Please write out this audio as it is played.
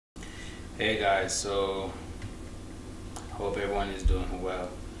Hey guys, so hope everyone is doing well.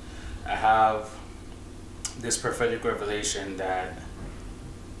 I have this prophetic revelation that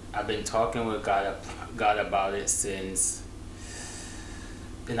I've been talking with God about it since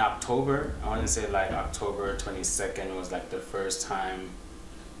in October. I want to say like October 22nd was like the first time.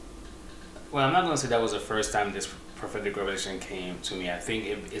 Well, I'm not going to say that was the first time this prophetic revelation came to me. I think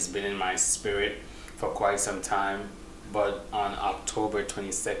it's been in my spirit for quite some time. But on October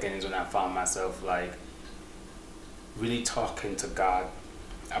 22nd is when I found myself like really talking to God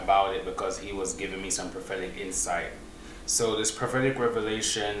about it, because he was giving me some prophetic insight. So this prophetic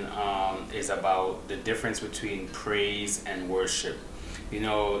revelation is about the difference between praise and worship. You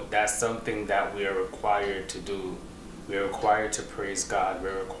know, that's something that we are required to do. We are required to praise God.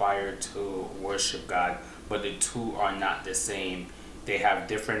 We're required to worship God. But the two are not the same. They have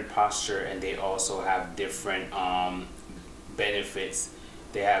different posture, and they also have different benefits.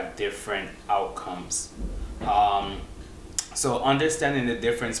 They have different outcomes. So understanding the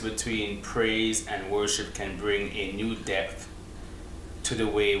difference between praise and worship can bring a new depth to the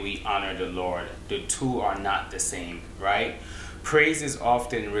way we honor the Lord. The two are not the same, right? Praise is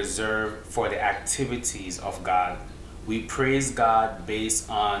often reserved for the activities of God. We praise God based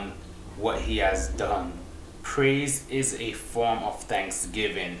on what he has done. Praise is a form of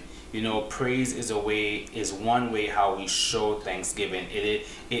thanksgiving. You know, praise is one way how we show thanksgiving.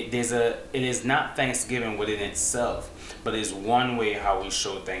 It is not thanksgiving within itself, but is one way how we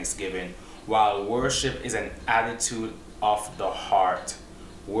show thanksgiving. While worship is an attitude of the heart.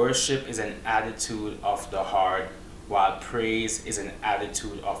 Worship is an attitude of the heart, while praise is an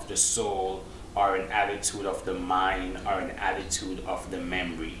attitude of the soul, or an attitude of the mind, or an attitude of the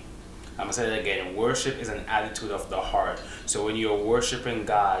memory. I'm going to say that again. Worship is an attitude of the heart. So when you're worshiping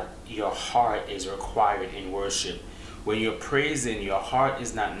God, your heart is required in worship. When you're praising, your heart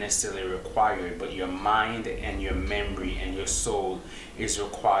is not necessarily required, but your mind and your memory and your soul is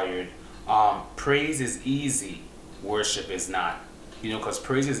required. Praise is easy. Worship is not. You know, because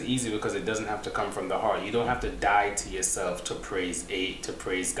praise is easy because it doesn't have to come from the heart. You don't have to die to yourself to praise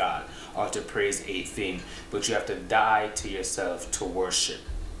God or to praise a thing, but you have to die to yourself to worship.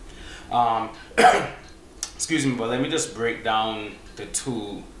 Excuse me, but let me just break down the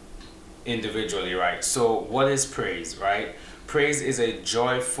two individually, right? So what is praise, right? Praise is a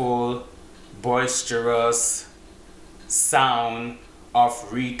joyful, boisterous sound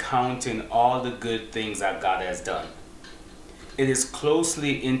of recounting all the good things that God has done. It is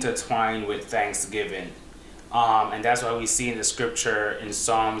closely intertwined with thanksgiving. And that's why we see in the scripture in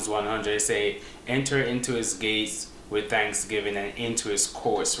Psalms 100 say, enter into his gates with thanksgiving and into his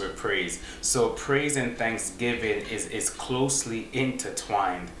courts with praise. So praise and thanksgiving is closely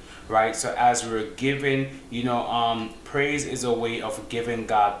intertwined, right? So as we're giving, you know, praise is a way of giving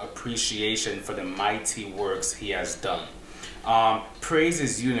God appreciation for the mighty works he has done. Praise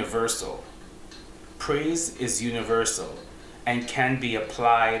is universal. Praise is universal and can be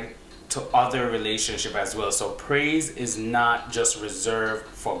applied to other relationships as well. So praise is not just reserved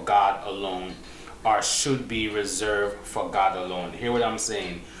for God alone, or should be reserved for God alone. Hear what I'm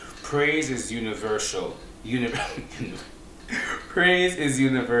saying? Praise is universal. Praise is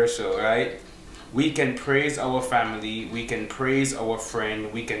universal, right? We can praise our family. We can praise our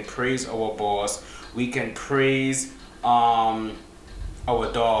friend. We can praise our boss. We can praise our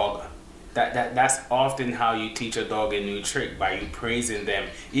dog. That's often how you teach a dog a new trick, by you praising them.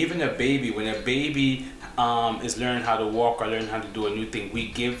 Even a baby, when a baby is learning how to walk or learning how to do a new thing, we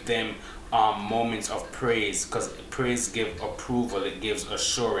give them moments of praise, because praise gives approval, it gives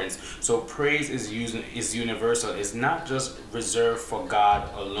assurance. So praise is universal. It's not just reserved for God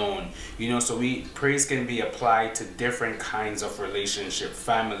alone. You know, so praise can be applied to different kinds of relationship: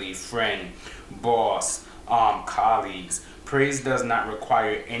 family, friend, boss, colleagues. Praise does not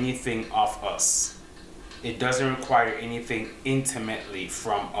require anything of us. It doesn't require anything intimately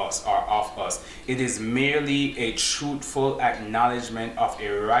from us or of us. It is merely a truthful acknowledgement of a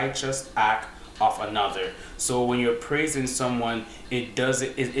righteous act of another. So when you're praising someone, it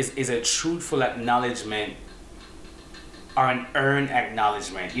is a truthful acknowledgement or an earned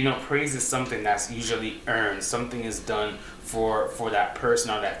acknowledgement. You know, praise is something that's usually earned. Something is done for that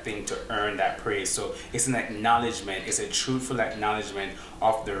person or that thing to earn that praise. So it's an acknowledgement. It's a truthful acknowledgement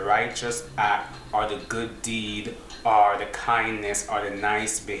of the righteous act or the good deed or the kindness or the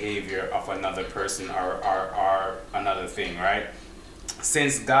nice behavior of another person or another thing, right?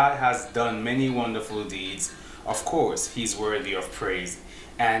 Since God has done many wonderful deeds, of course, he's worthy of praise.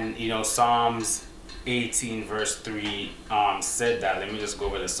 And, you know, Psalms 18 verse 3 said that. Let me just go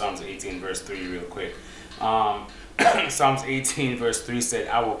over the Psalms 18 verse 3 real quick. Psalms 18 verse 3 said,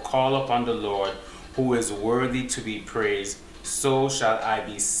 I will call upon the Lord who is worthy to be praised, so shall I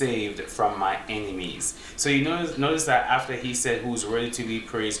be saved from my enemies. So you notice that after he said who's worthy to be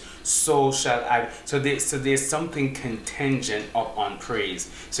praised, so shall I. So there's something contingent upon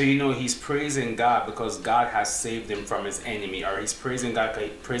praise. So he's praising God because God has saved him from his enemy, or he's praising God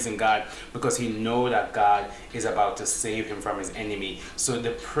because he knows that God is about to save him from his enemy. So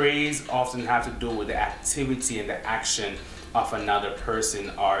the praise often have to do with the activity and the action of another person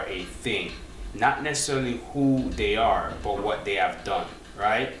or a thing. Not necessarily who they are, but what they have done,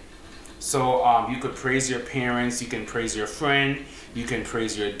 right? So you could praise your parents, you can praise your friend, you can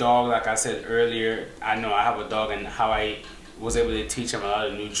praise your dog. Like I said earlier, I know I have a dog, and how I was able to teach him a lot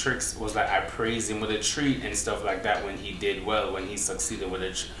of new tricks was that I praised him with a treat and stuff like that when he did well, when he succeeded with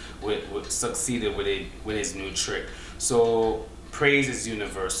his new trick. So praise is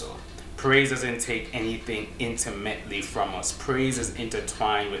universal. Praise doesn't take anything intimately from us. Praise is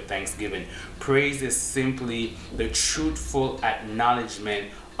intertwined with thanksgiving. Praise is simply the truthful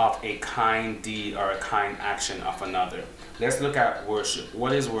acknowledgement of a kind deed or a kind action of another. Let's look at worship.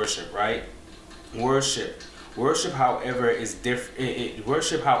 What is worship, right? Worship, however, is different.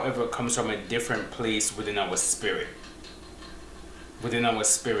 Worship, however, comes from a different place within our spirit.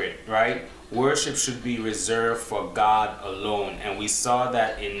 Right? Worship should be reserved for God alone, and we saw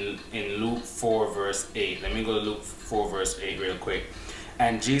that in Luke 4 verse 8. Let me go to Luke 4 verse 8 real quick.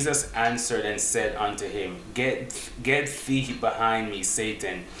 And Jesus answered and said unto him, Get thee behind me,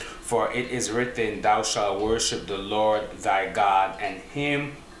 Satan, for it is written, Thou shalt worship the Lord thy God, and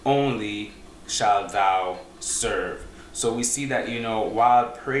him only shalt thou serve. So we see that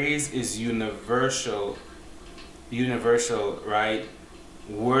while praise is universal, right?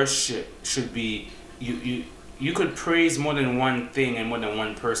 Worship should be, you could praise more than one thing and more than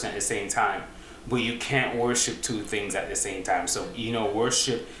one person at the same time, but you can't worship two things at the same time. So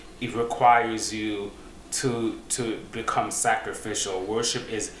worship, it requires you to become sacrificial. Worship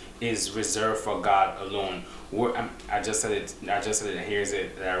is reserved for God alone. I just said it, and here's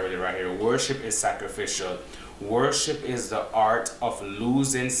it, I wrote it right here. Worship is sacrificial. Worship is the art of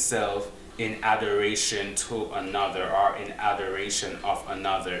losing self in adoration to another, or in adoration of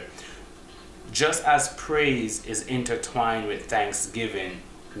another. Just as praise is intertwined with thanksgiving,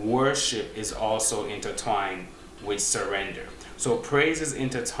 worship is also intertwined with surrender. So praise is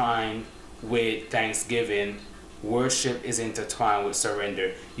intertwined with thanksgiving, worship is intertwined with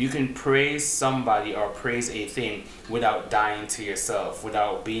surrender. You can praise somebody or praise a thing without dying to yourself,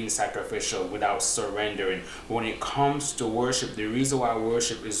 without being sacrificial, without surrendering. When it comes to worship, the reason why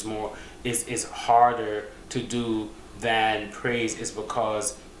worship is harder to do than praise is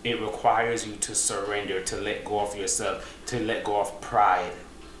because it requires you to surrender, to let go of yourself, to let go of pride.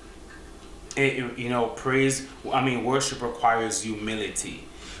 Worship requires humility.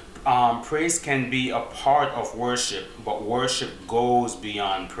 Praise can be a part of worship, but worship goes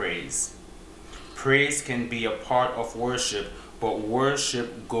beyond praise. Praise can be a part of worship, but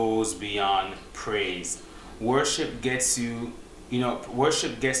worship goes beyond praise. Worship gets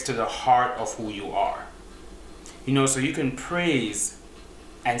worship gets to the heart of who you are. So you can praise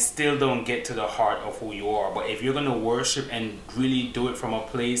and still don't get to the heart of who you are. But if you're going to worship and really do it from a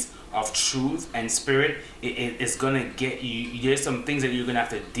place of truth and spirit, it's going to get you. There's some things that you're going to have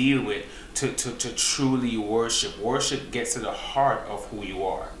to deal with to truly worship. Worship gets to the heart of who you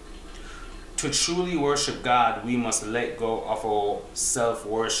are. To truly worship God, we must let go of our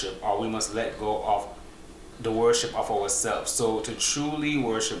self-worship, or we must let go of the worship of ourselves. So to truly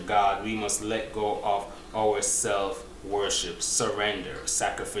worship God, we must let go of our self-worship, surrender,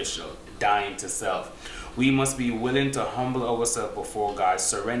 sacrificial, dying to self. We must be willing to humble ourselves before God,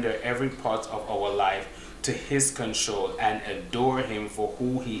 surrender every part of our life to His control, and adore Him for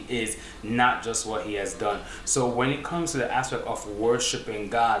who He is, not just what He has done. So when it comes to the aspect of worshiping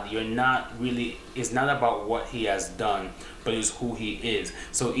God, it's not about what He has done, but it's who He is.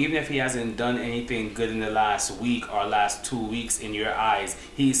 So even if He hasn't done anything good in the last week or last 2 weeks in your eyes,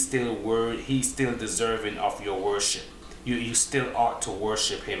 He's still deserving of your worship. You still ought to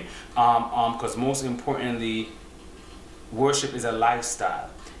worship Him. Because most importantly, worship is a lifestyle.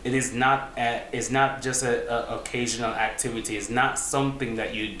 It is not it's not just an occasional activity. It's not something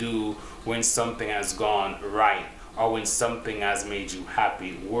that you do when something has gone right or when something has made you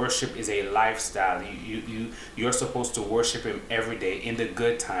happy. Worship is a lifestyle. You're supposed to worship Him every day, in the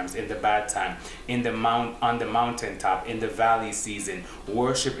good times, in the bad time, on the mountaintop, in the valley season.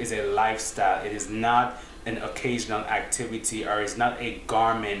 Worship is a lifestyle. It is not an occasional activity, or it's not a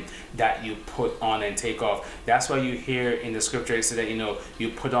garment that you put on and take off. That's why you hear in the scripture it says that, you know, you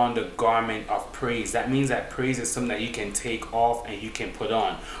put on the garment of praise. That means that praise is something that you can take off and you can put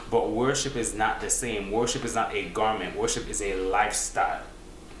on. But worship is not the same. Worship is not a garment. Worship is a lifestyle.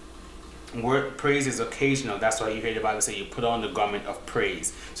 Praise is occasional. That's why you hear the Bible say you put on the garment of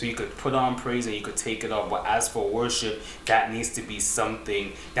praise. So you could put on praise and you could take it off. But as for worship, that needs to be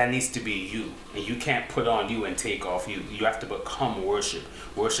something, that needs to be you. And you can't put on you and take off you. You have to become worship.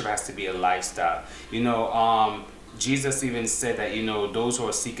 Worship has to be a lifestyle. You know, Jesus even said that, you know, those who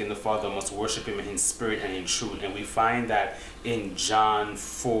are seeking the Father must worship him in spirit and in truth. And we find that in John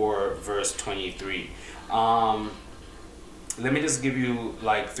 4 verse 23. Let me just give you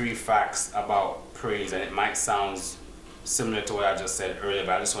like 3 facts about praise, and it might sound similar to what I just said earlier,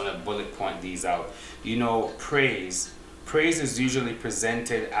 but I just want to bullet point these out. You know, praise is usually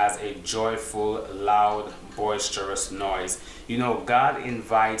presented as a joyful, loud, boisterous noise. You know, God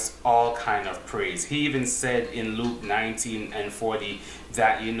invites all kind of praise. He even said in Luke 19:40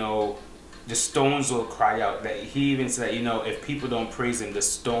 that, you know, the stones will cry out. That he even said, you know, if people don't praise him, the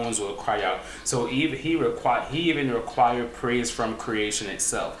stones will cry out. So he even required praise from creation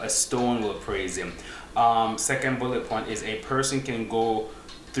itself. A stone will praise him. Second bullet point is a person can do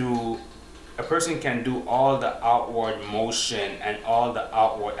all the outward motion and all the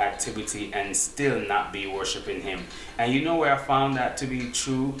outward activity and still not be worshiping him. And you know where I found that to be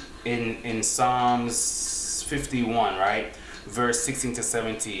true? In Psalms 51, right? Verse 16 to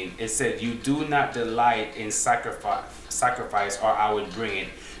 17, it said, you do not delight in sacrifice, or I would bring it.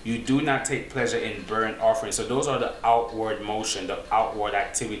 You do not take pleasure in burnt offering. So those are the outward motion, the outward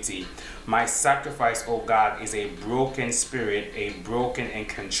activity. My sacrifice, O God, is a broken spirit, a broken and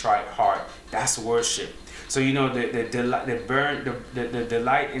contrite heart. That's worship. So you know, the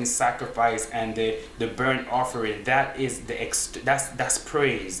delight in sacrifice and the burnt offering, that is that's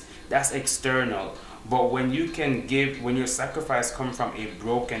praise. That's external. But when your sacrifice comes from a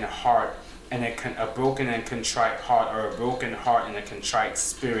broken heart and a broken and contrite heart, or a broken heart and a contrite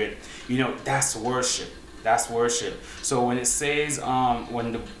spirit, you know, that's worship. That's worship. So when it says,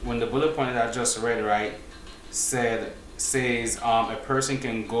 when the bullet point that I just read, right, says a person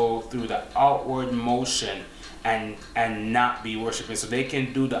can go through the outward motion and not be worshiping. So they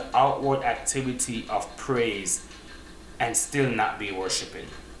can do the outward activity of praise and still not be worshiping.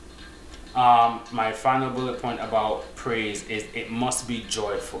 My final bullet point about praise is it must be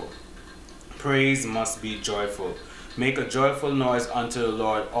joyful. Praise must be joyful. Make a joyful noise unto the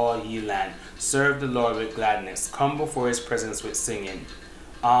Lord, all ye land. Serve the Lord with gladness. Come before his presence with singing.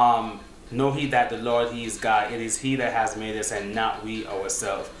 Know ye that the Lord, he is God. It is he that has made us and not we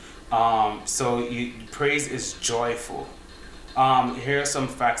ourselves. Praise is joyful. Here are some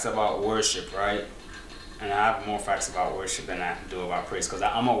facts about worship, right? And I have more facts about worship than I do about praise, because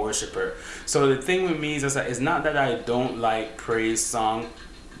I'm a worshiper. So the thing with me is that it's not that I don't like praise song,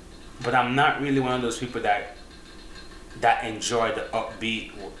 but I'm not really one of those people that enjoy the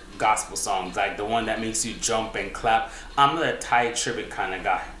upbeat gospel songs, like the one that makes you jump and clap. I'm not a Ty Tribbett kind of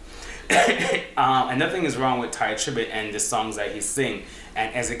guy. And nothing is wrong with Ty Tribbett and the songs that he sing,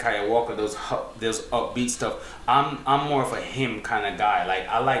 and Ezekiel Walker, those upbeat stuff. I'm more of a hymn kind of guy. Like,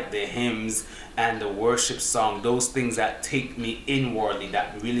 I like the hymns and the worship song, those things that take me inwardly,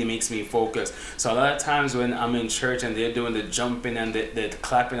 that really makes me focus. So a lot of times when I'm in church and they're doing the jumping and the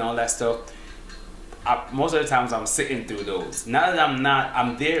clapping, all that stuff, most of the times I'm sitting through those. Not that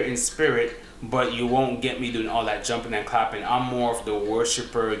I'm there in spirit, but you won't get me doing all that jumping and clapping. I'm more of the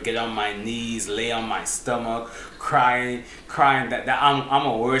worshiper, get on my knees, lay on my stomach, crying. That I'm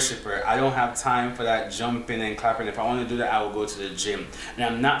a worshiper. I don't have time for that jumping and clapping. If I want to do that, I will go to the gym. And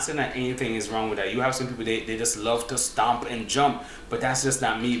I'm not saying that anything is wrong with that. You have some people, they just love to stomp and jump, but that's just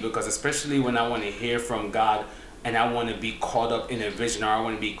not me, because especially when I want to hear from God and I want to be caught up in a vision, or I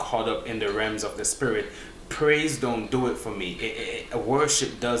want to be caught up in the realms of the spirit, praise don't do it for me.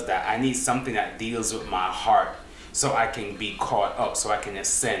 Worship does that. I need something that deals with my heart so I can be caught up, so I can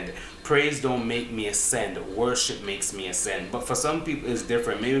ascend. Praise don't make me ascend. Worship makes me ascend. But for some people it's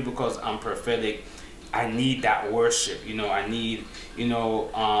different. Maybe because I'm prophetic, I need that worship. You know, I need, you know,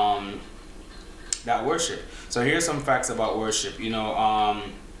 that worship. So here's some facts about worship. You know,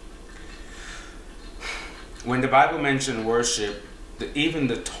 when the Bible mentioned worship, even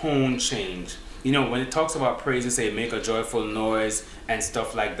the tone changed. You know, when it talks about praise, it say make a joyful noise and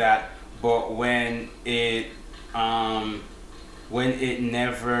stuff like that. But when it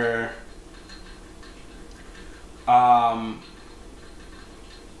never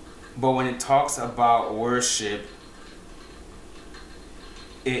but when it talks about worship,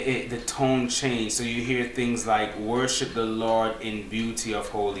 the tone changed. So you hear things like worship the Lord in beauty of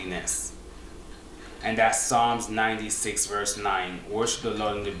holiness. And that's Psalms 96 verse 9. Worship the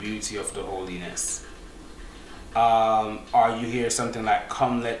Lord in the beauty of the holiness. Or you hear something like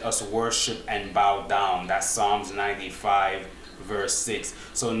come let us worship and bow down. That's Psalms 95 verse 6.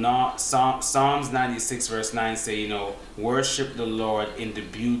 So now Psalms 96 verse 9 say, you know, worship the Lord in the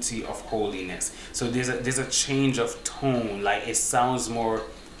beauty of holiness. So there's a change of tone. Like it sounds more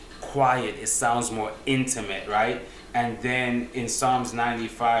quiet, it sounds more intimate, right? And then in Psalms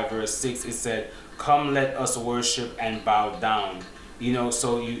 95 verse 6 it said, come let us worship and bow down. You know,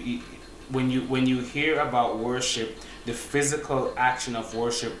 so when you hear about worship, the physical action of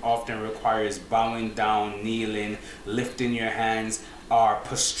worship often requires bowing down, kneeling, lifting your hands, or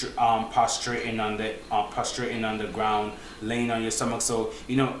prostrating on the ground, laying on your stomach. So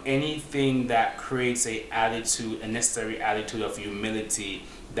you know, anything that creates a necessary attitude of humility,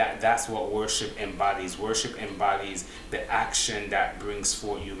 that's what worship embodies. Worship embodies the action that brings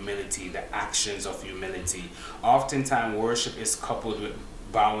forth humility, the actions of humility. Oftentimes worship is coupled with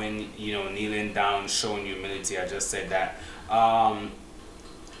bowing, you know, kneeling down, showing humility. I just said that. Let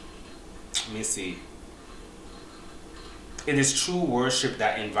me see. It is true worship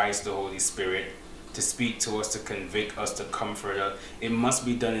that invites the Holy Spirit to speak to us, to convict us, to comfort us. It must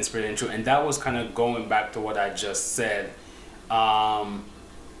be done in spirit and truth. And that was kind of going back to what I just said.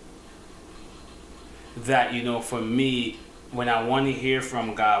 That, you know, for me, when I want to hear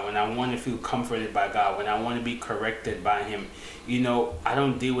from God, when I want to feel comforted by God, when I want to be corrected by Him, you know, I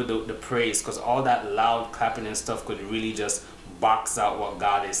don't deal with the praise, because all that loud clapping and stuff could really just box out what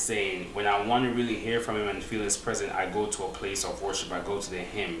God is saying. When I want to really hear from Him and feel His presence, I go to a place of worship. I go to the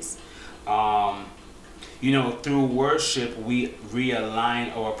hymns. You know, through worship, we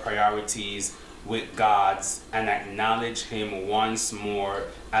realign our priorities with God's and acknowledge Him once more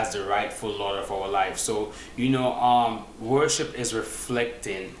as the rightful Lord of our life. So, you know, worship is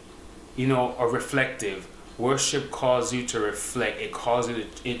reflecting, you know, or reflective. Worship calls you to reflect. It calls you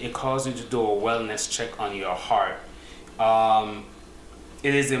to do a wellness check on your heart.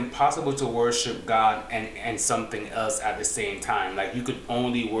 It is impossible to worship God and something else at the same time. Like you could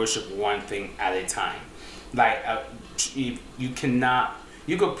only worship one thing at a time. Like you cannot.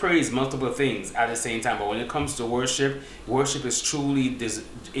 You could praise multiple things at the same time, but when it comes to worship, worship is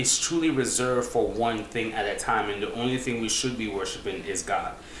truly reserved for one thing at a time, and the only thing we should be worshiping is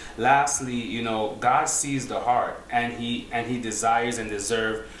God. Lastly, you know, God sees the heart, and he desires and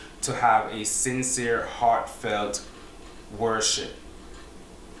deserves to have a sincere, heartfelt worship.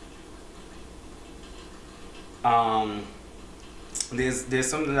 There's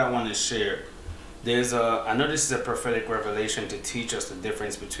something that I want to share. I know this is a prophetic revelation to teach us the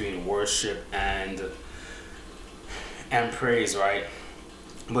difference between worship and praise, right?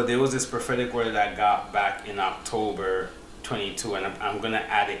 But there was this prophetic word that I got back in October 22, and I'm gonna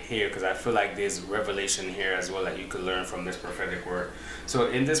add it here because I feel like there's revelation here as well that you could learn from this prophetic word. So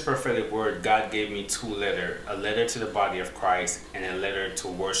in this prophetic word, God gave me two letters: a letter to the body of Christ and a letter to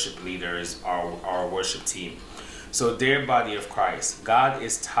worship leaders, our worship team. So dear body of Christ, God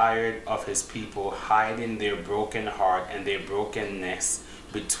is tired of His people hiding their broken heart and their brokenness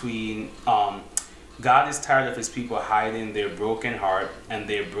between God is tired of His people hiding their broken heart and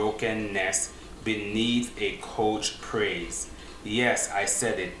their brokenness beneath a coached praise. Yes, I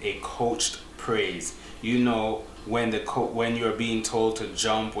said it, a coached praise. You know, when you're being told to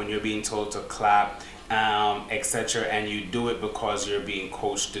jump, when you're being told to clap, etc., and you do it because you're being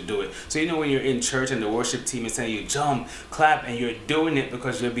coached to do it. So you know, when you're in church and the worship team is saying you jump, clap, and you're doing it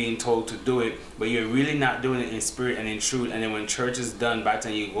because you're being told to do it, but you're really not doing it in spirit and in truth. And then when church is done, by the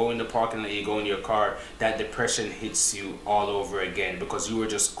time you go in the parking lot, you go in your car, that depression hits you all over again because you were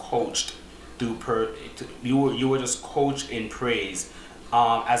just coached through you were just coached in praise.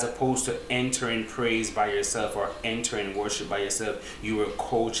 As opposed to entering praise by yourself or entering worship by yourself, you were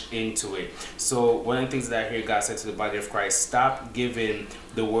coached into it. So one of the things that I hear God said to the body of Christ: stop giving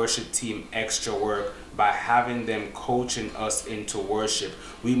the worship team extra work by having them coaching us into worship.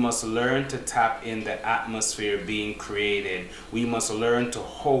 We must learn to tap in the atmosphere being created. We must learn to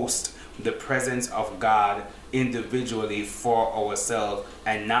host the presence of God individually for ourselves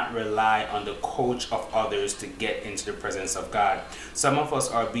and not rely on the coach of others to get into the presence of God. Some of us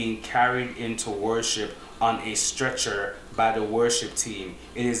are being carried into worship on a stretcher by the worship team.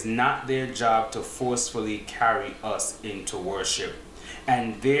 It is not their job to forcefully carry us into worship.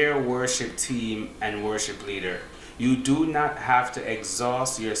 And their worship team and worship leader, you do not have to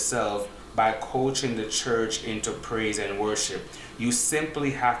exhaust yourself by coaching the church into praise and worship. You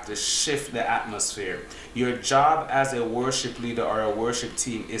simply have to shift the atmosphere. Your job as a worship leader or a worship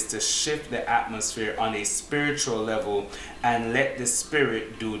team is to shift the atmosphere on a spiritual level and let the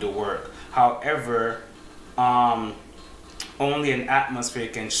Spirit do the work. However, only an atmosphere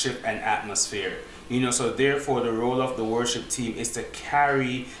can shift an atmosphere. So therefore the role of the worship team is to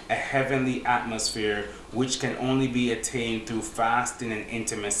carry a heavenly atmosphere, which can only be attained through fasting and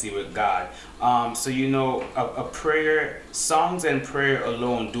intimacy with God. A prayer, songs and prayer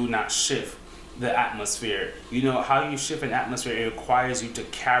alone do not shift the atmosphere. How you shift an atmosphere, it requires you to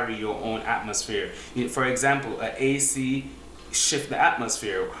carry your own atmosphere. For example, an AC shift the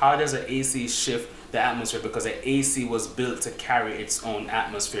atmosphere. How does an AC shift the atmosphere? Because the AC was built to carry its own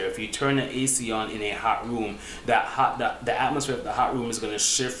atmosphere. If you turn the AC on in a hot room, the atmosphere of the hot room is going to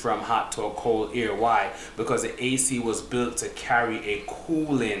shift from hot to a cold air. Why? Because the AC was built to carry a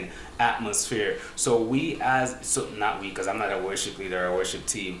cooling atmosphere. So not we, because I'm not a worship leader or a worship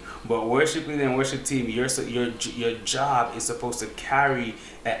team, but worship leader and worship team, your job is supposed to carry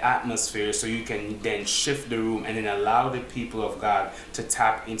an atmosphere so you can then shift the room and then allow the people of God to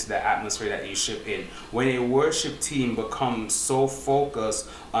tap into the atmosphere that you shift in. When a worship team becomes so focused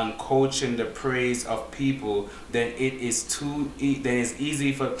on coaching the praise of people, then it's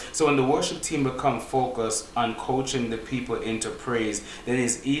easy for, so when the worship team become focused on coaching the people into praise, then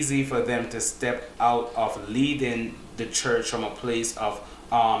it's easy for them to step out of leading the church from a place of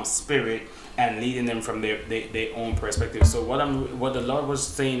spirit and leading them from their own perspective. So what the Lord was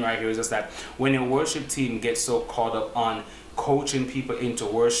saying right here is just that when a worship team gets so caught up on coaching people into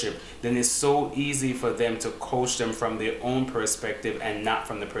worship, then it's so easy for them to coach them from their own perspective and not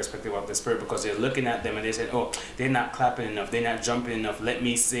from the perspective of the Spirit, because they're looking at them and they say, oh, they're not clapping enough, they're not jumping enough, let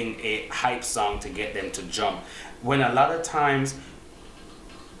me sing a hype song to get them to jump. When a lot of times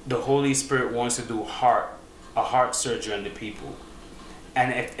the Holy Spirit wants to do a heart surgery on the people.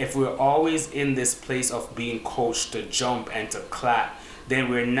 And if we're always in this place of being coached to jump and to clap, then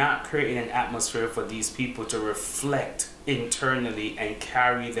we're not creating an atmosphere for these people to reflect internally and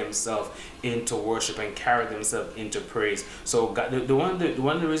carry themselves into worship and carry themselves into praise. So God, one of the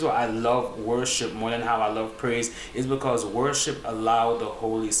reasons why I love worship more than how I love praise is because worship allows the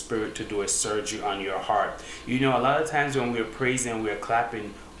Holy Spirit to do a surgery on your heart. A lot of times when we're praising, we're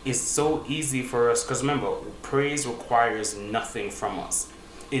clapping, it's so easy for us, because remember, praise requires nothing from us.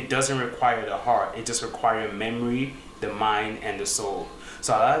 It doesn't require the heart, it just requires memory, the mind, and the soul.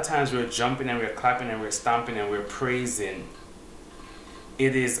 So a lot of times we're jumping and we're clapping and we're stomping and we're praising.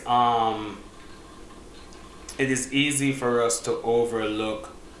 It is easy for us to overlook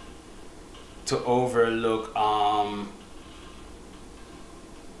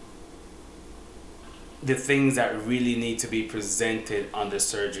the things that really need to be presented on the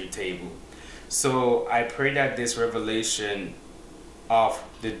surgery table. So I pray that this revelation of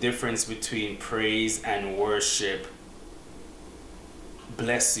the difference between praise and worship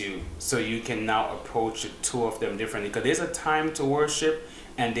bless you, so you can now approach the two of them differently. Because there's a time to worship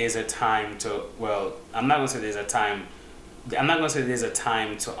and there's a time to, well, I'm not going to say there's a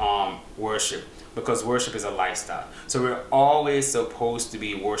time to worship, because worship is a lifestyle. So we're always supposed to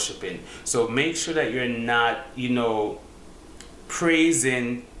be worshiping. So make sure that you're not,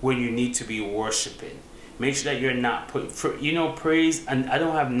 praising when you need to be worshiping. Make sure that you're not praise, and I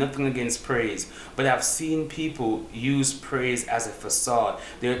don't have nothing against praise, but I've seen people use praise as a facade.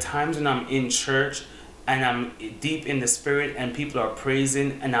 There are times when I'm in church and I'm deep in the Spirit and people are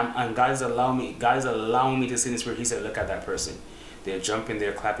praising, and God is allowing me to see in the Spirit. He said, look at that person. They're jumping,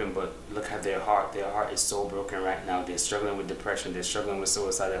 they're clapping, but look at their heart. Their heart is so broken right now. They're struggling with depression. They're struggling with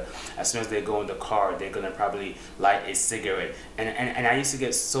suicide. As soon as they go in the car, they're going to probably light a cigarette. And I used to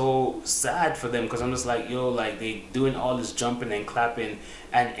get so sad for them, because I'm just like, they doing all this jumping and clapping,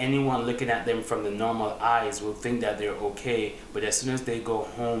 and anyone looking at them from the normal eyes will think that they're okay. But as soon as they go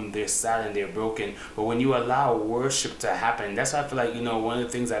home, they're sad and they're broken. But when you allow worship to happen, that's why I feel like, one of the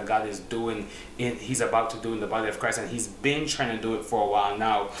things that God is doing, He's about to do in the body of Christ, and He's been trying to do it for a while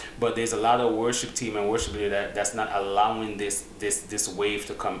now, but there's a lot of worship team and worship leader that's not allowing this wave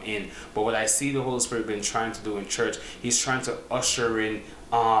to come in. But what I see the Holy Spirit been trying to do in church, He's trying to usher in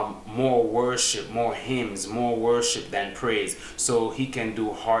more worship, more hymns, more worship than praise, so He can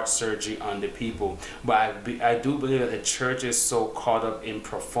do heart surgery on the people. But I do believe that the church is so caught up in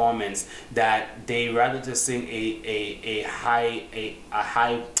performance that they rather to sing a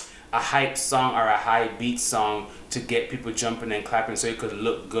high a hype song or a high beat song to get people jumping and clapping so it could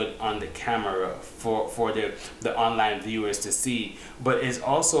look good on the camera for the online viewers to see. But it's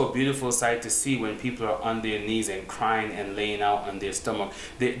also a beautiful sight to see when people are on their knees and crying and laying out on their stomach.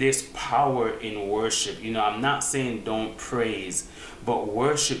 There's power in worship. You know, I'm not saying don't praise, but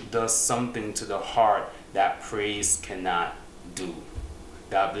worship does something to the heart that praise cannot do.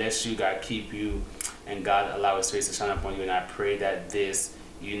 God bless you, God keep you, and God allow his face to shine upon you. And I pray that this,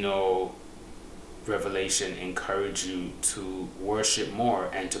 you know, revelation encourage you to worship more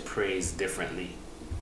and to praise differently.